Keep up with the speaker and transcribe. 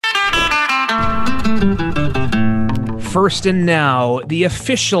First and Now, the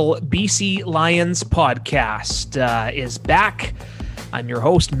official BC Lions podcast is back. I'm your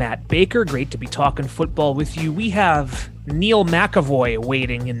host, Matt Baker. Great to be talking football with you. We have Neil McAvoy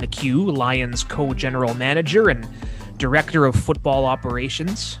waiting in the queue, Lions co-general manager and director of football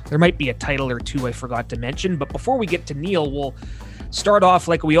operations. There might be a title or two I forgot to mention, but before we get to Neil, we'll start off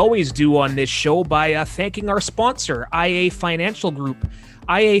like we always do on this show by thanking our sponsor, IA Financial Group.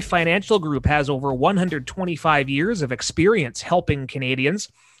 IA Financial Group has over 125 years of experience helping Canadians.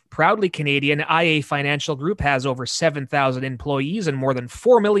 Proudly Canadian, IA Financial Group has over 7,000 employees and more than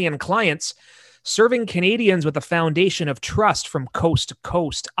 4 million clients, serving Canadians with a foundation of trust from coast to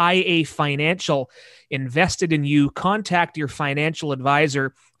coast. IA Financial, invested in you. Contact your financial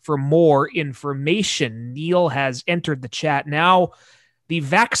advisor for more information. Neil has entered the chat now. The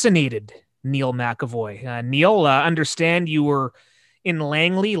vaccinated Neil McAvoy. Neil, understand you were in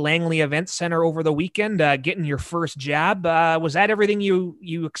Langley Event Center over the weekend, getting your first jab. Was that everything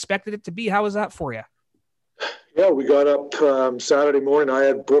you expected it to be? How was that for you? Yeah, we got up Saturday morning. I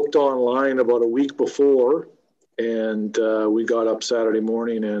had booked online about a week before, and we got up Saturday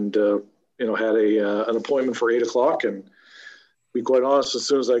morning and had an appointment for 8:00. And to be quite honest, as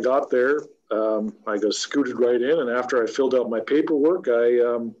soon as I got there, I got scooted right in, and after I filled out my paperwork,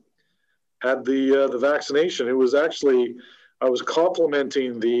 I had the vaccination. It was actually, I was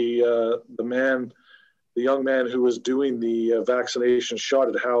complimenting the young man who was doing the vaccination shot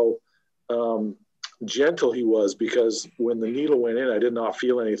at how gentle he was, because when the needle went in, I did not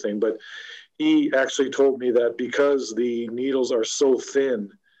feel anything. But he actually told me that because the needles are so thin,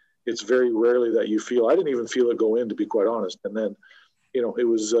 it's very rarely that you feel. I didn't even feel it go in, to be quite honest. And then, it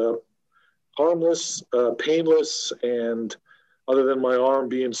was harmless, painless, and other than my arm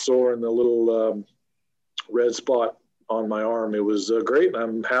being sore and the little red spot on my arm, it was great.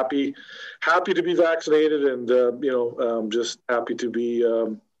 I'm happy to be vaccinated, and just happy to be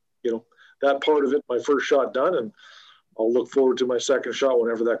that part of it, my first shot done, and I'll look forward to my second shot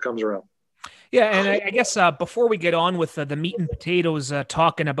whenever that comes around. Yeah, and I guess before we get on with the meat and potatoes,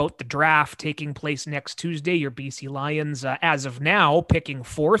 talking about the draft taking place next Tuesday, your BC Lions, as of now, picking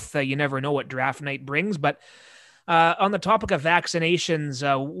fourth. You never know what draft night brings, but on the topic of vaccinations,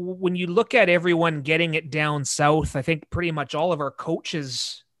 when you look at everyone getting it down south, I think pretty much all of our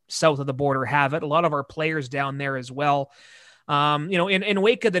coaches south of the border have it. A lot of our players down there as well. In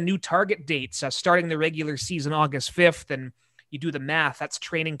wake of the new target dates, starting the regular season August 5th, and you do the math, that's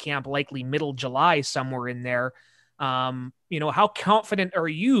training camp likely middle July, somewhere in there. How confident are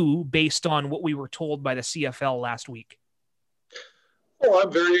you based on what we were told by the CFL last week? Well,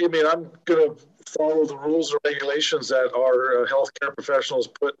 I'm going to follow the rules and regulations that our healthcare professionals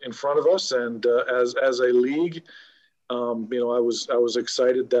put in front of us. And as a league, I was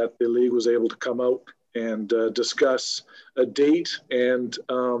excited that the league was able to come out and discuss a date and,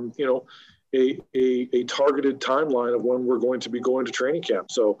 a targeted timeline of when we're going to be going to training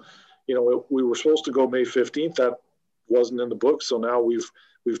camp. So, we were supposed to go May 15th. That wasn't in the book. So now we've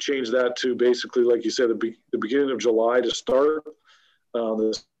changed that to basically, like you said, the beginning of July to start.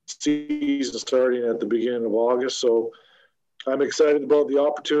 The season starting at the beginning of August. So I'm excited about the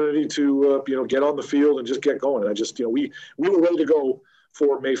opportunity to, get on the field and just get going. I just, we were ready to go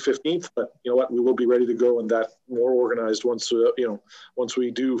for May 15th, but you know what, we will be ready to go and that more organized once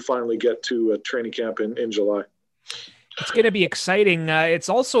we do finally get to training camp in July. It's going to be exciting. It's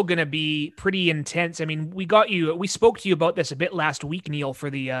also going to be pretty intense. I mean, we spoke to you about this a bit last week, Neil, for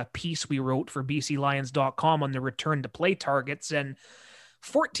the piece we wrote for BCLions.com on the return to play targets, and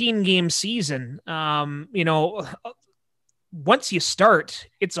 14-game season. Once you start,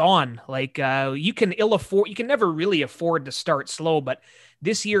 it's on. Like you can never really afford to start slow, but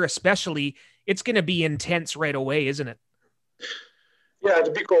this year especially, it's going to be intense right away, isn't it? Yeah,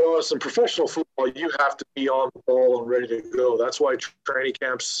 to be quite honest, in professional football, you have to be on the ball and ready to go. That's why training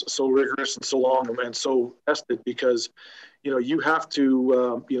camp's so rigorous and so long and so tested, because you have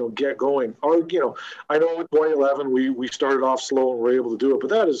to get going. I know in 2011 we started off slow and were able to do it, but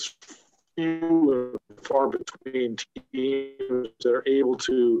that is few and far between teams that are able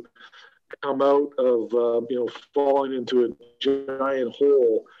to come out of falling into a giant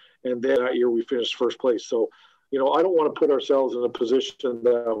hole, and then that year we finished first place. So I don't want to put ourselves in a position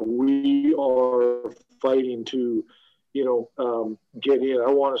that we are fighting to get in.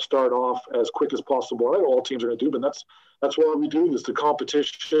 I want to start off as quick as possible. I know all teams are going to do, but that's why we do this. The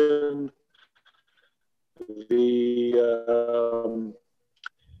competition,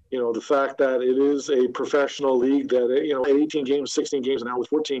 the fact that it is a professional league that, 18 games, 16 games, and now with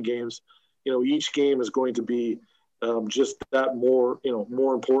 14 games, each game is going to be just that more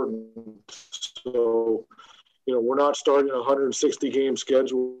important. So, we're not starting a 160 game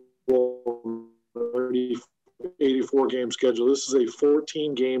schedule, 84 game schedule. This is a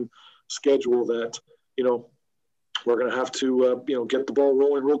 14 game schedule that, we're going to have to, get the ball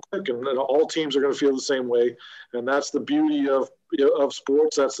rolling real quick, and all teams are going to feel the same way. And that's the beauty of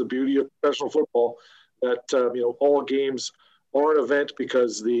sports. That's the beauty of professional football, that, all games are an event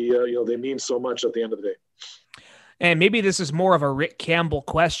because they mean so much at the end of the day. And maybe this is more of a Rick Campbell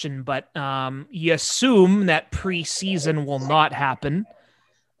question, but you assume that preseason will not happen.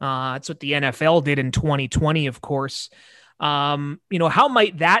 That's what the NFL did in 2020, of course. How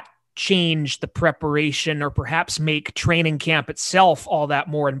might that change the preparation or perhaps make training camp itself all that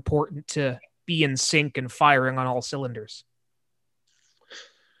more important to be in sync and firing on all cylinders?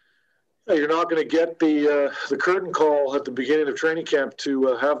 You're not going to get the curtain call at the beginning of training camp to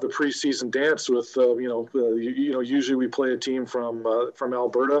have the preseason dance with usually we play a team from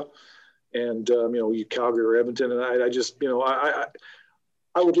Alberta and Calgary or Edmonton, and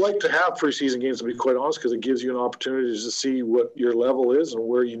I would like to have preseason games, to be quite honest, because it gives you an opportunity to see what your level is and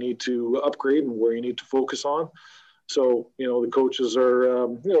where you need to upgrade and where you need to focus on. So, the coaches are,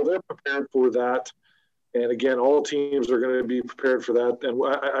 they're prepared for that. And again, all teams are going to be prepared for that. And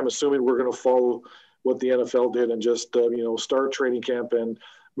I'm assuming we're going to follow what the NFL did and just, start training camp and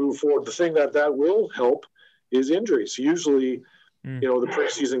move forward. The thing that will help is injuries. Usually, the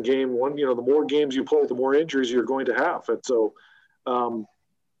preseason game, the more games you play, the more injuries you're going to have. And so,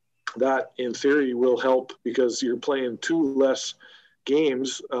 that in theory will help because you're playing 2 less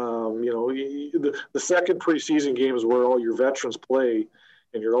games. The second preseason game is where all your veterans play,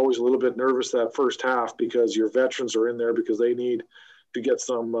 and you're always a little bit nervous that first half because your veterans are in there because they need to get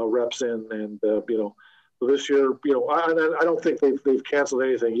some reps in. And, so this year, I don't think they've canceled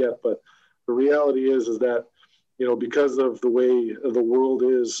anything yet, but the reality is that, because of the way the world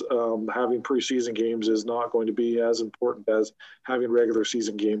is, having preseason games is not going to be as important as having regular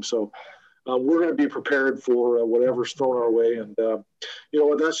season games. So we're going to be prepared for whatever's thrown our way. And,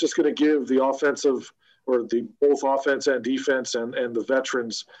 that's just going to give the offensive or both offense and defense and the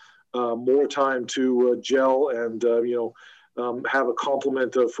veterans more time to gel and, have a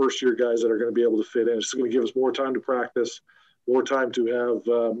complement of first-year guys that are going to be able to fit in. It's going to give us more time to practice, more time to have,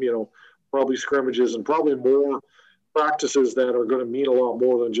 probably scrimmages and probably more practices that are going to mean a lot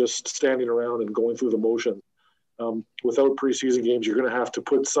more than just standing around and going through the motion. Without preseason games, you're going to have to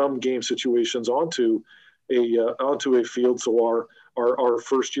put some game situations onto a field so our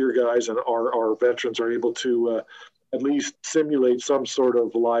first year guys and our veterans are able to at least simulate some sort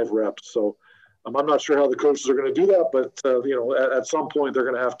of live reps. So I'm not sure how the coaches are going to do that, but at some point they're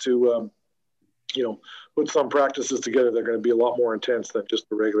going to have to put some practices together. They're going to be a lot more intense than just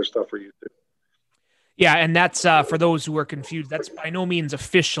the regular stuff we're used to. Yeah, and that's for those who are confused. That's by no means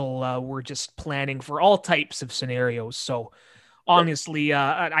official. We're just planning for all types of scenarios. So honestly,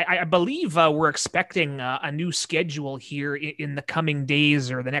 I believe we're expecting a new schedule here in the coming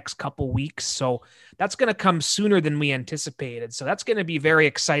days or the next couple weeks. So that's going to come sooner than we anticipated. So that's going to be very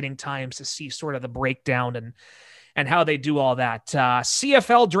exciting times to see sort of the breakdown and how they do all that.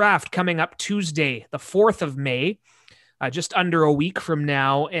 CFL draft coming up Tuesday, the 4th of May, just under a week from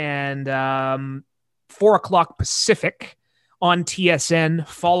now, and 4:00 Pacific on TSN.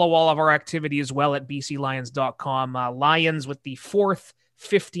 Follow all of our activity as well at bclions.com. Lions with the 4th,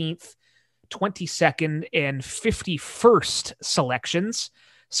 15th, 22nd, and 51st selections,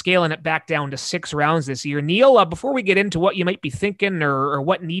 scaling it back down to 6 rounds this year. Neil, before we get into what you might be thinking or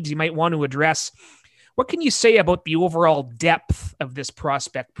what needs you might want to address, what can you say about the overall depth of this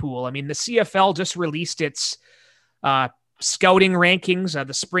prospect pool? I mean, the CFL just released its scouting rankings,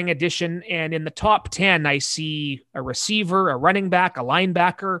 the spring edition, and in the top 10, I see a receiver, a running back, a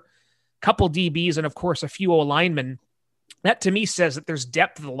linebacker, a couple DBs, and of course, a few O-linemen. That to me says that there's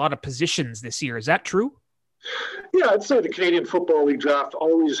depth at a lot of positions this year. Is that true? Yeah, I'd say the Canadian Football League draft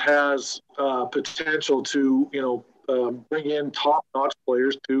always has potential to, bring in top-notch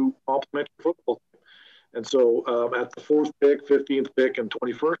players to complement your football team. And so at the 4th pick, 15th pick, and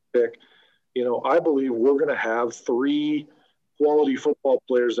 21st pick, I believe we're going to have 3 quality football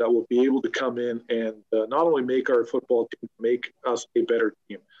players that will be able to come in and not only make our football team, make us a better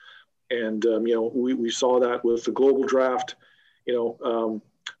team. And, we saw that with the global draft.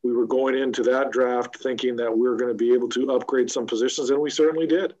 We were going into that draft thinking that we were going to be able to upgrade some positions, and we certainly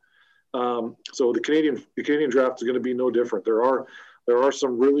did. So the Canadian draft is going to be no different. There are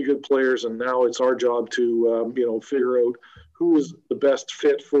some really good players, and now it's our job to, figure out who is the best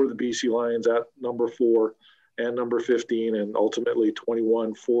fit for the BC Lions at number 4 and number 15, and ultimately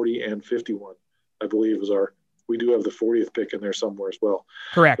 21, 40, and 51, I believe we do have the 40th pick in there somewhere as well.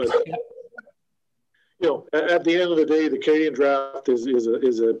 Correct. But, at the end of the day, the Canadian draft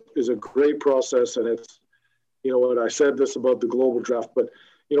is a great process, and it's, what I said this about the global draft, but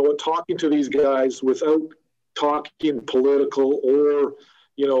talking to these guys without talking political or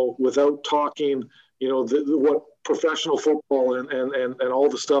without talking what professional football and all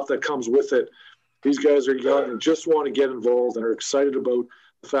the stuff that comes with it. These guys are young and just want to get involved and are excited about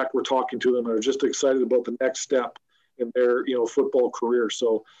the fact we're talking to them and are just excited about the next step in their football career.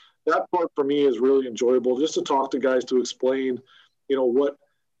 So that part for me is really enjoyable, just to talk to guys, to explain what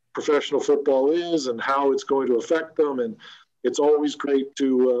professional football is and how it's going to affect them. And it's always great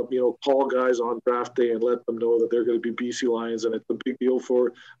to call guys on draft day and let them know that they're going to be BC Lions, and it's a big deal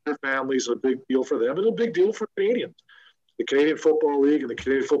for their families, a big deal for them, and a big deal for Canadians. The Canadian Football League and the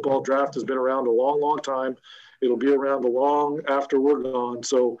Canadian Football Draft has been around a long, long time. It'll be around long after we're gone.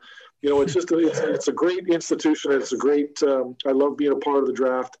 So, it's just it's a great institution. It's a great. I love being a part of the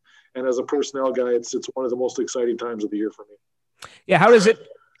draft, and as a personnel guy, it's one of the most exciting times of the year for me. Yeah, how does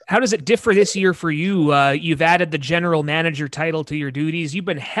it differ this year for you? You've added the general manager title to your duties. You've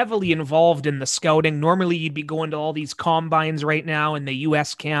been heavily involved in the scouting. Normally, you'd be going to all these combines right now in the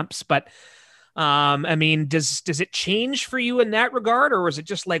U.S. camps, but does it change for you in that regard, or is it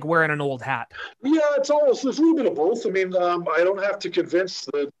just like wearing an old hat? Yeah, it's a little bit of both. I don't have to convince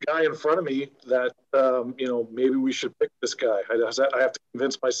the guy in front of me that maybe we should pick this guy. I have to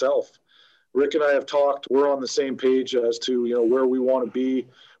convince myself. Rick and I have talked. We're on the same page as to where we want to be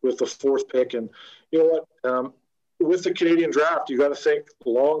with the fourth pick. And with the Canadian draft, you got to think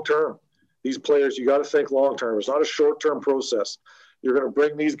long term. These players, you got to think long term. It's not a short term process. You're going to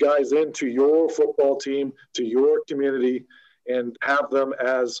bring these guys into your football team, to your community, and have them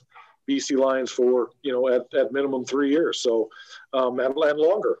as BC Lions for at minimum 3 years. So and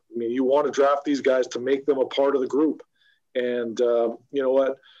longer. You want to draft these guys to make them a part of the group. And the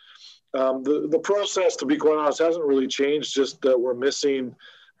process, to be quite honest, hasn't really changed. Just that we're missing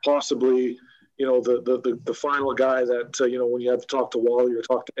possibly the final guy that when you have to talk to Wally or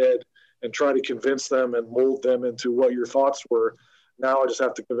talk to Ed and try to convince them and mold them into what your thoughts were. Now I just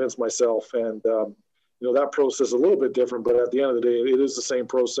have to convince myself, and that process is a little bit different. But at the end of the day, it is the same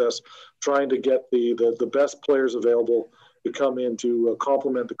process, trying to get the best players available to come in to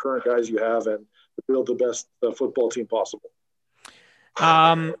complement the current guys you have and to build the best football team possible.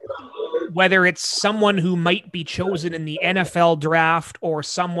 Whether it's someone who might be chosen in the NFL draft or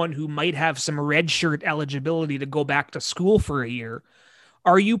someone who might have some redshirt eligibility to go back to school for a year,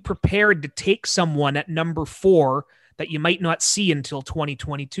 are you prepared to take someone at number 4 that you might not see until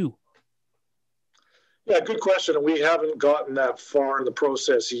 2022? Yeah, good question. And we haven't gotten that far in the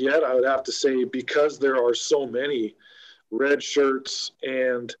process yet. I would have to say, because there are so many red shirts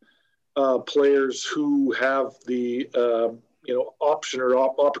and players who have the option or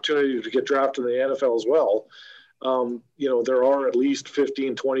opportunity to get drafted in the NFL as well. There are at least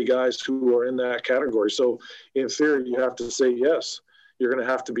 15, 20 guys who are in that category. So in theory, you have to say yes. You're going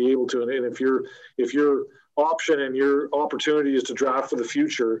to have to be able to. And if your option and your opportunity is to draft for the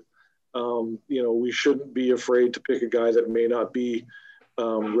future, we shouldn't be afraid to pick a guy that may not be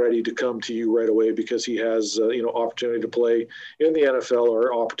ready to come to you right away because he has opportunity to play in the NFL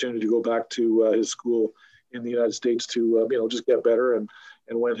or opportunity to go back to his school in the United States to just get better, and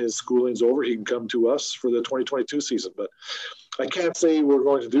when his schooling's over, he can come to us for the 2022 season. But I can't say we're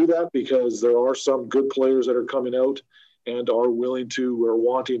going to do that because there are some good players that are coming out and are willing to or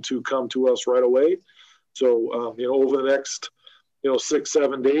wanting to come to us right away. So over the next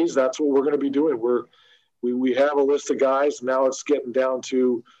 6-7 days, that's what we're going to be doing. We have a list of guys. Now it's getting down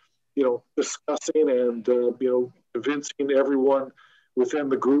to discussing and convincing everyone within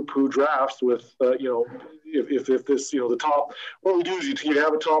the group who drafts with, if this, the top, what we do is you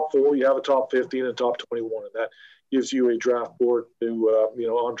have a top 4, you have a top 15 and a top 21, and that gives you a draft board to,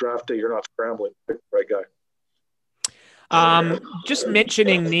 on draft day, you're not scrambling to pick the right guy. Just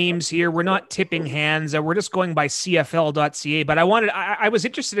mentioning names here. We're not tipping hands. We're just going by CFL.ca, but I was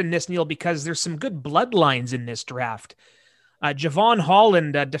interested in this, Neil, because there's some good bloodlines in this draft. Javon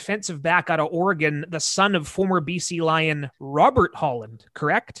Holland, a defensive back out of Oregon, the son of former BC Lion Robert Holland,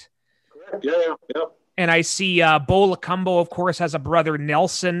 correct? Correct. Yeah. And I see Bo Lacumbo, of course, has a brother,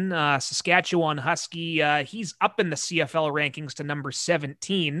 Nelson, Saskatchewan Husky. He's up in the CFL rankings to number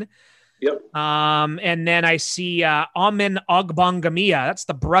 17. Yep. And then I see Amin Ogbangamia. That's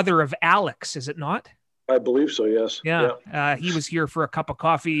the brother of Alex, is it not? I believe so, yes. Yeah. He was here for a cup of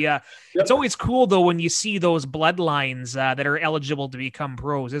coffee. It's always cool, though, when you see those bloodlines that are eligible to become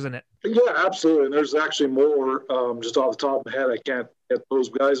pros, isn't it? Yeah, absolutely. And there's actually more, just off the top of my head. I can't get those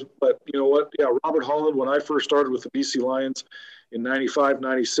guys. But you know what? Yeah, Robert Holland, when I first started with the BC Lions in 95,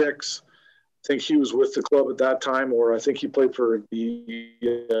 96, think he was with the club at that time, or I think he played for the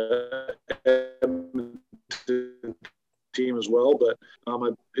Edmonton team as well. But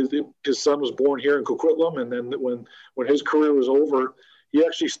his son was born here in Coquitlam, and then when his career was over, he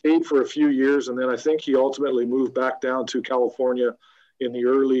actually stayed for a few years, and then I think he ultimately moved back down to California in the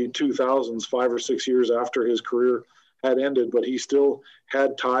early 2000s, 5 or 6 years after his career had ended. But he still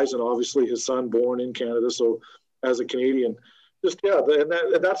had ties, and obviously his son born in Canada, so as a Canadian, that's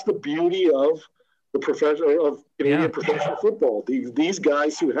the beauty of Canadian professional football. These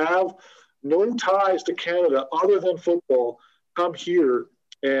guys who have no ties to Canada other than football come here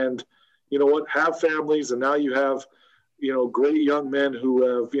and, have families, and now you have, great young men who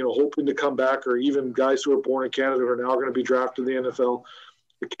have, hoping to come back, or even guys who are born in Canada who are now going to be drafted in the NFL.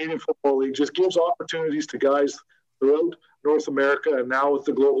 The Canadian Football League just gives opportunities to guys throughout North America, and now with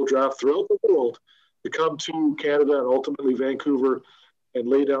the global draft throughout the world, to come to Canada and ultimately Vancouver and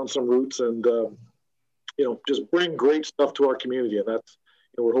lay down some roots and, just bring great stuff to our community. And that's,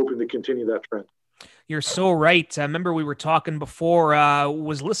 we're hoping to continue that trend. You're so right. I remember we were talking before,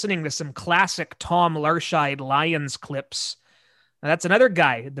 was listening to some classic Tom Larscheid Lions clips. Now, that's another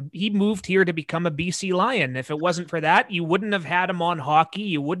guy. He moved here to become a BC Lion. If it wasn't for that, you wouldn't have had him on hockey.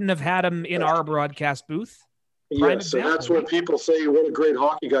 You wouldn't have had him in our broadcast booth. Yes, and that's what people say, what a great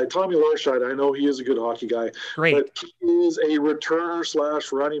hockey guy. Tommy Larscheid, I know he is a good hockey guy. Great. But he is a returner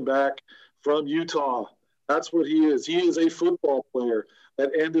 / running back from Utah. That's what he is. He is a football player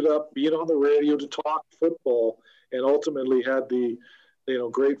that ended up being on the radio to talk football and ultimately had the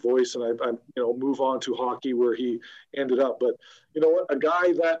great voice, and I move on to hockey where he ended up. But you know what, a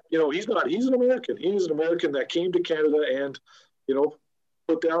guy that he's an American. He's an American that came to Canada and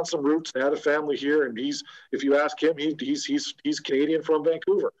put down some roots and had a family here, and if you ask him, he's Canadian from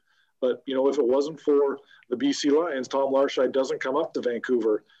Vancouver. But if it wasn't for the BC Lions, Tom Larscheid doesn't come up to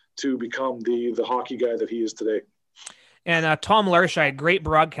Vancouver to become the hockey guy that he is today. And Tom Larscheid, great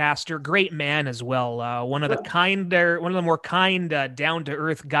broadcaster, great man as well. One of the more kind, down to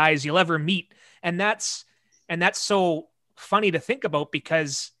earth guys you'll ever meet. And that's so funny to think about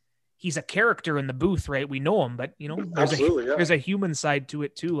because he's a character in the booth, right? We know him, but there's a human side to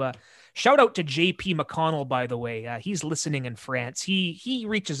it too. Shout out to JP McConnell, by the way. He's listening in France. He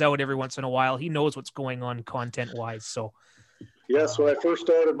reaches out every once in a while. He knows what's going on content wise. So. Yes, when I first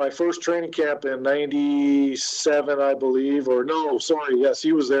started my first training camp in 97, I believe, yes,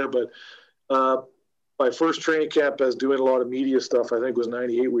 he was there. But my first training camp as doing a lot of media stuff, I think was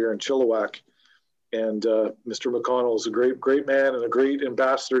 98. We were in Chilliwack. And Mr. McConnell is a great man and a great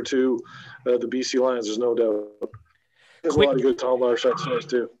ambassador to the BC Lions. There's no doubt. There's a lot of good Tom Larscheid stories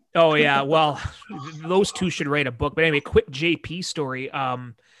too. Oh, yeah. Well, those two should write a book. But anyway, quick JP story.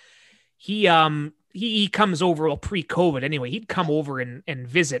 He comes over, pre-COVID anyway, he'd come over and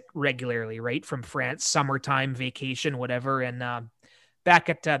visit regularly, right? From France, summertime, vacation, whatever. And back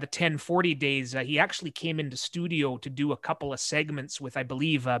at the 1040 days, he actually came into studio to do a couple of segments with, I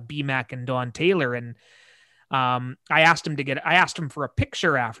believe, BMAC and Don Taylor. And I asked him for a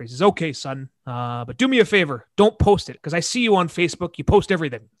picture after. He says, "Okay, son, but do me a favor. Don't post it. Because I see you on Facebook. You post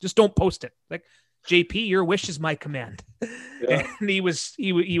everything. Just don't post it." Like, JP, your wish is my command. Yeah. And he was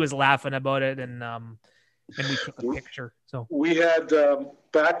laughing about it, and we took a picture. So we had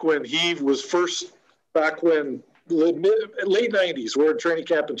back when he was late 90s, we're in training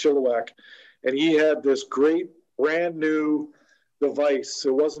camp in Chilliwack, and he had this great brand new device.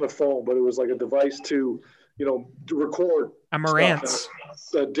 It wasn't a phone, but it was like a device to record a Marantz,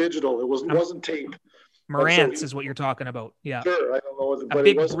 digital. It wasn't tape. Marantz is what you're talking about. Yeah, sure. I don't know, a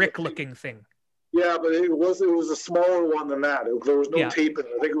big brick-looking thing. Yeah, but it was a smaller one than that. There was no tape in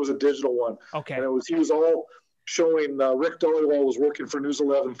it. I think it was a digital one. Okay. And he was all showing. Rick Dollywall was working for News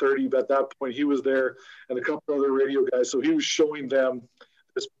 1130 at that point. He was there, and a couple other radio guys. So he was showing them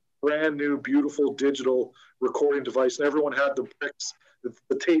this brand new, beautiful digital recording device, and everyone had the bricks,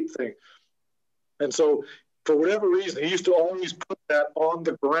 the tape thing. And so, for whatever reason, he used to always put that on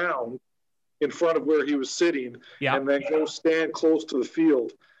the ground in front of where he was sitting, and then go stand close to the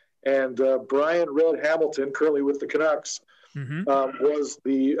field. And Brian Red Hamilton, currently with the Canucks, was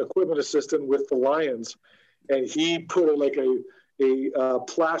the equipment assistant with the Lions, and he put a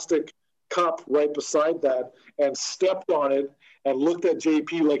plastic cup right beside that and stepped on it and looked at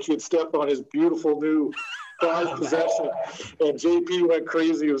JP like he had stepped on his beautiful new prized possession. And JP went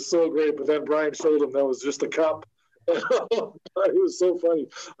crazy. It was so great. But then Brian showed him that was just a cup. It was so funny.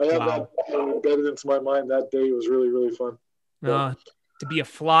 I have that embedded into my mind that day. It was really, really fun. To be a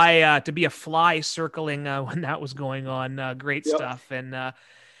fly circling when that was going on. Great stuff. And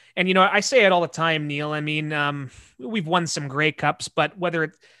I say it all the time, Neil. I mean, we've won some Grey Cups, but whether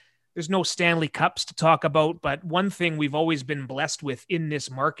it's there's no Stanley Cups to talk about, but one thing we've always been blessed with in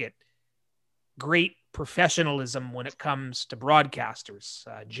this market, great professionalism when it comes to broadcasters.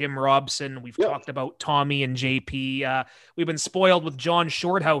 Jim Robson, we've talked about Tommy and JP. We've been spoiled with John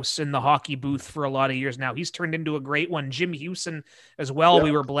Shorthouse in the hockey booth for a lot of years now. He's turned into a great one. Jim Hewson as well,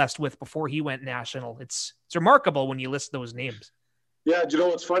 we were blessed with before he went national. It's remarkable when you list those names. Yeah, you know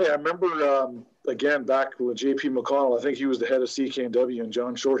what's funny? I remember, again, back with JP McConnell, I think he was the head of CKNW, and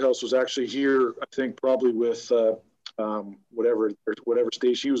John Shorthouse was actually here, I think probably with whatever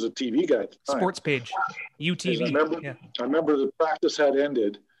station. He was a TV guy at the time. Sports Page, UTV. I remember the practice had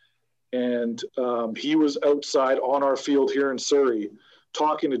ended, and he was outside on our field here in Surrey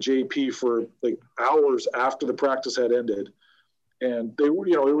talking to JP for like hours after the practice had ended. And they were,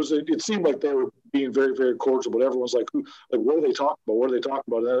 it seemed like they were being very, very cordial, but everyone's like, what are they talking about? What are they talking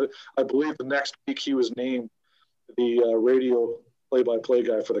about? And I believe the next week he was named the radio play-by-play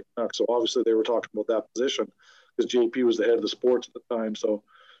guy for the Canucks. So obviously they were talking about that position, because JP was the head of the sports at the time. So,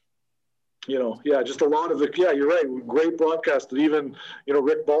 just a lot of it. Yeah, you're right. Great broadcast. And even,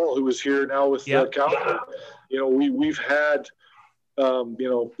 Rick Ball, who is here now with Calgary, we've had,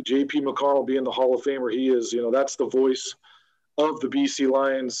 JP McConnell being the Hall of Famer. He is, that's the voice of the BC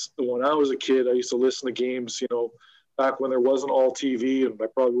Lions. When I was a kid, I used to listen to games, back when there wasn't all TV, and I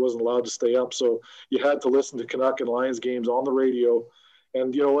probably wasn't allowed to stay up. So you had to listen to Canuck and Lions games on the radio.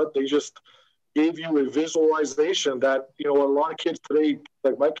 And you know what? They just gave you a visualization that, a lot of kids today,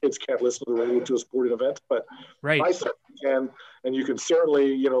 like my kids can't listen to the radio to a sporting event, but I certainly can. And you can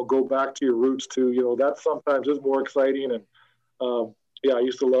certainly, go back to your roots to, that sometimes is more exciting. And I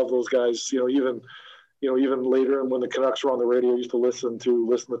used to love those guys, even later, and when the Canucks were on the radio, I used to listen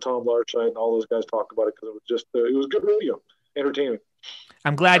to Tom Larscheid and all those guys talk about it, because it was just, it was good radio, entertainment.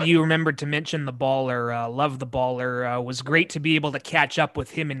 I'm glad you remembered to mention the Baller. Love the Baller. Was great to be able to catch up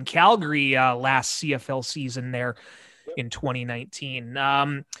with him in Calgary last CFL season there in 2019.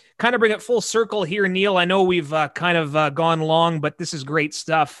 Kind of bring it full circle here, Neil. I know we've kind of gone long, but this is great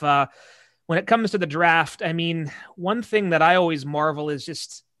stuff. When it comes to the draft, I mean, one thing that I always marvel is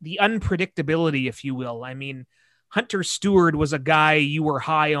just the unpredictability, if you will. I mean, Hunter Stewart was a guy you were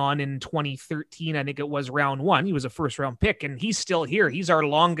high on in 2013. I think it was round 1. He was a first-round pick, and he's still here. He's our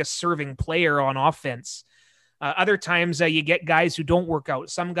longest-serving player on offense. Other times you get guys who don't work out.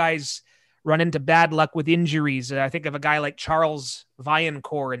 Some guys run into bad luck with injuries. I think of a guy like Charles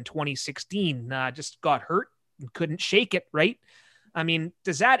Vaillancourt in 2016. Just got hurt and couldn't shake it, right? I mean,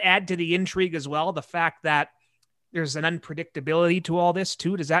 does that add to the intrigue as well, the fact that there's an unpredictability to all this,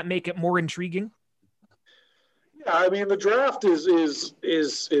 too? Does that make it more intriguing? Yeah, I mean, the draft is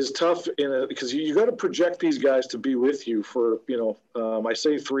tough because you got to project these guys to be with you for, I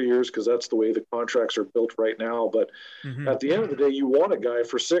say 3 years because that's the way the contracts are built right now. But at the end of the day, you want a guy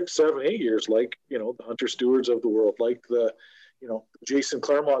for 6, 7, 8 years, like, the Hunter Stewarts of the world, like the, Jason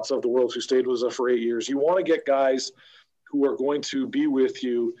Claremonts of the world who stayed with us for 8 years. You want to get guys who are going to be with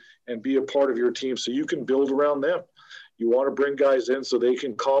you and be a part of your team so you can build around them. You want to bring guys in so they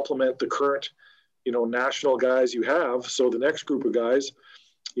can complement the current national guys you have. So the next group of guys,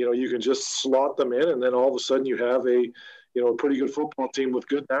 you can just slot them in, and then all of a sudden you have a pretty good football team with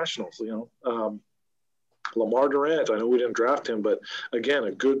good nationals. Lamar Durant, I know we didn't draft him, but again,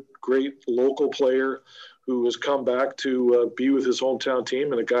 a great local player who has come back to be with his hometown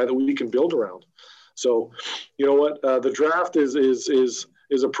team, and a guy that we can build around. So, you know what, the draft is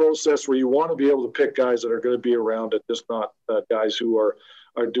a process where you want to be able to pick guys that are going to be around it, just not guys who are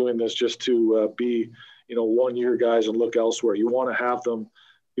doing this just to be, 1 year guys and look elsewhere. You want to have them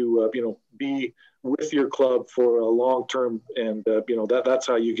to, be with your club for a long term. And, that's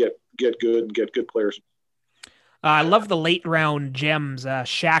how you get good and get good players. I love the late round gems.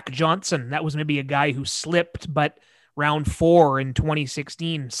 Shaq Johnson, that was maybe a guy who slipped, but round 4 in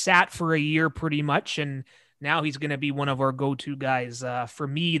 2016 sat for a year pretty much. And now he's going to be one of our go-to guys. For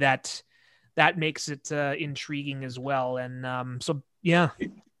me, that makes it intriguing as well. And yeah.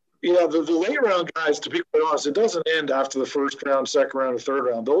 Yeah, the late round guys, to be quite honest, it doesn't end after the first round, second round, or third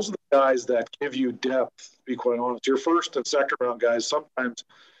round. Those are the guys that give you depth, to be quite honest. Your first and second round guys, sometimes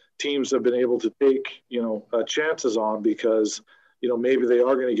teams have been able to take, chances on because, maybe they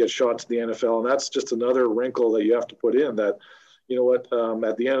are going to get shots to the NFL. And that's just another wrinkle that you have to put in that,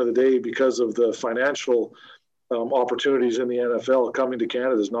 at the end of the day, because of the financial opportunities in the NFL, coming to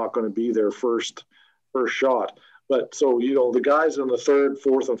Canada is not going to be their first shot. But so, the guys in the third,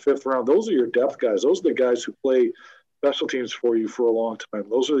 fourth, and fifth round, those are your depth guys. Those are the guys who play special teams for you for a long time.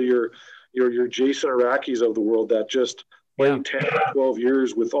 Those are your Jason Arakis of the world that just play 10 or 12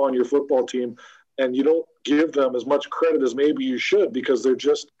 years on your football team, and you don't give them as much credit as maybe you should because they're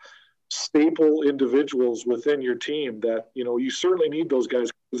just staple individuals within your team that, you certainly need those guys,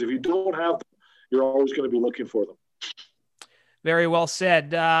 because if you don't have them, you're always going to be looking for them. Very well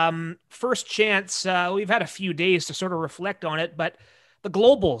said. First chance, we've had a few days to sort of reflect on it, but the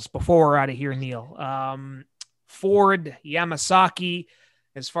globals before we're out of here, Neil. Ford, Yamasaki,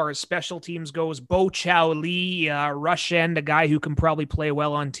 as far as special teams goes, Bo Chow Lee, rush end, a guy who can probably play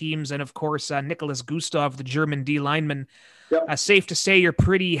well on teams, and of course, Nicholas Gustav, the German D lineman. Yep. Safe to say you're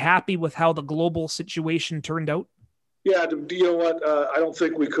pretty happy with how the global situation turned out? Yeah, you know what? I don't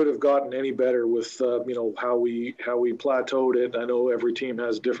think we could have gotten any better with how we plateaued it. I know every team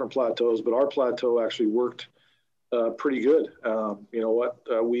has different plateaus, but our plateau actually worked pretty good. You know what?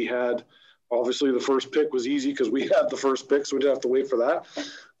 We had, obviously the first pick was easy because we had the first pick, so we didn't have to wait for that.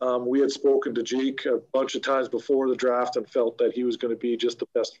 We had spoken to Jake a bunch of times before the draft and felt that he was going to be just the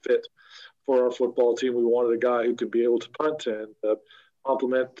best fit for our football team. We wanted a guy who could be able to punt and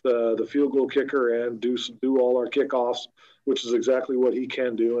complement the field goal kicker and do all our kickoffs, which is exactly what he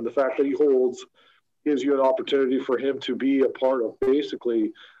can do. And the fact that he holds gives you an opportunity for him to be a part of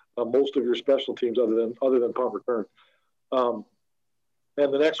basically most of your special teams other than punt return.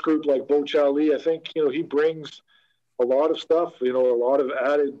 And the next group, like Bo Chow Lee, I think, he brings a lot of stuff, a lot of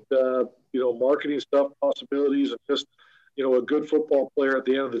added, marketing stuff, possibilities, and just, a good football player at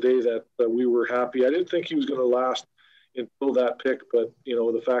the end of the day that we were happy. I didn't think he was going to last until that pick, but,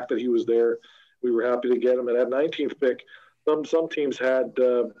 the fact that he was there, we were happy to get him. And at 19th pick, some teams had,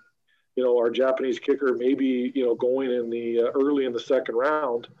 our Japanese kicker maybe, going in the early in the second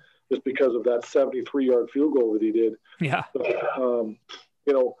round just because of that 73-yard field goal that he did. Yeah. So,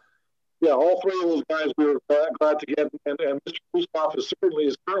 all three of those guys we were glad to get. And Mr. Gustav is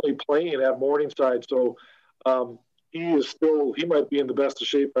currently playing at Morningside. So he might be in the best of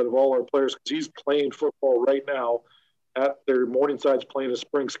shape out of all our players because he's playing football right now at their Morningside's playing a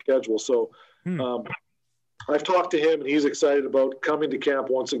spring schedule. So I've talked to him and he's excited about coming to camp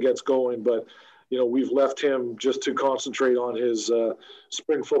once it gets going. But, we've left him just to concentrate on his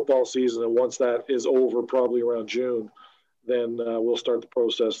spring football season. And once that is over, probably around June, then we'll start the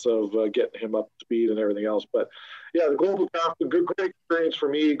process of getting him up to speed and everything else. But, yeah, the global draft, great experience for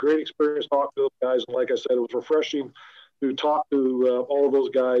me, great experience talking to those guys. And like I said, it was refreshing to talk to all of those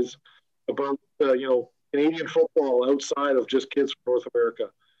guys about, Canadian football outside of just kids from North America.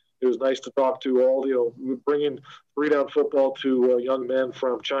 It was nice to talk to all, bringing 3-down football to young men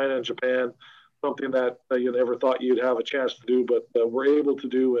from China and Japan, something that you never thought you'd have a chance to do, but we're able to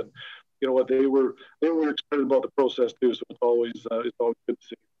do. And, they were excited about the process too. So it's always good to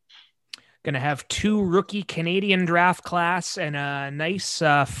see. Going to have 2 rookie Canadian draft class and a nice,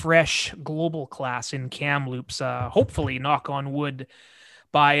 fresh global class in Kamloops. Hopefully, knock on wood,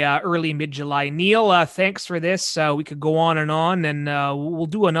 by early mid-July. Neil, thanks for this. We could go on, and we'll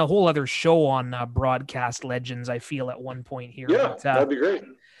do a whole other show on broadcast legends, I feel, at one point here. Yeah, that'd be great.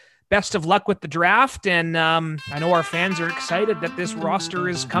 Best of luck with the draft, and I know our fans are excited that this roster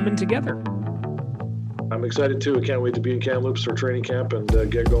is coming together. I'm excited too. I can't wait to be in Kamloops for training camp and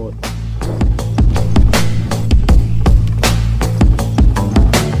get going.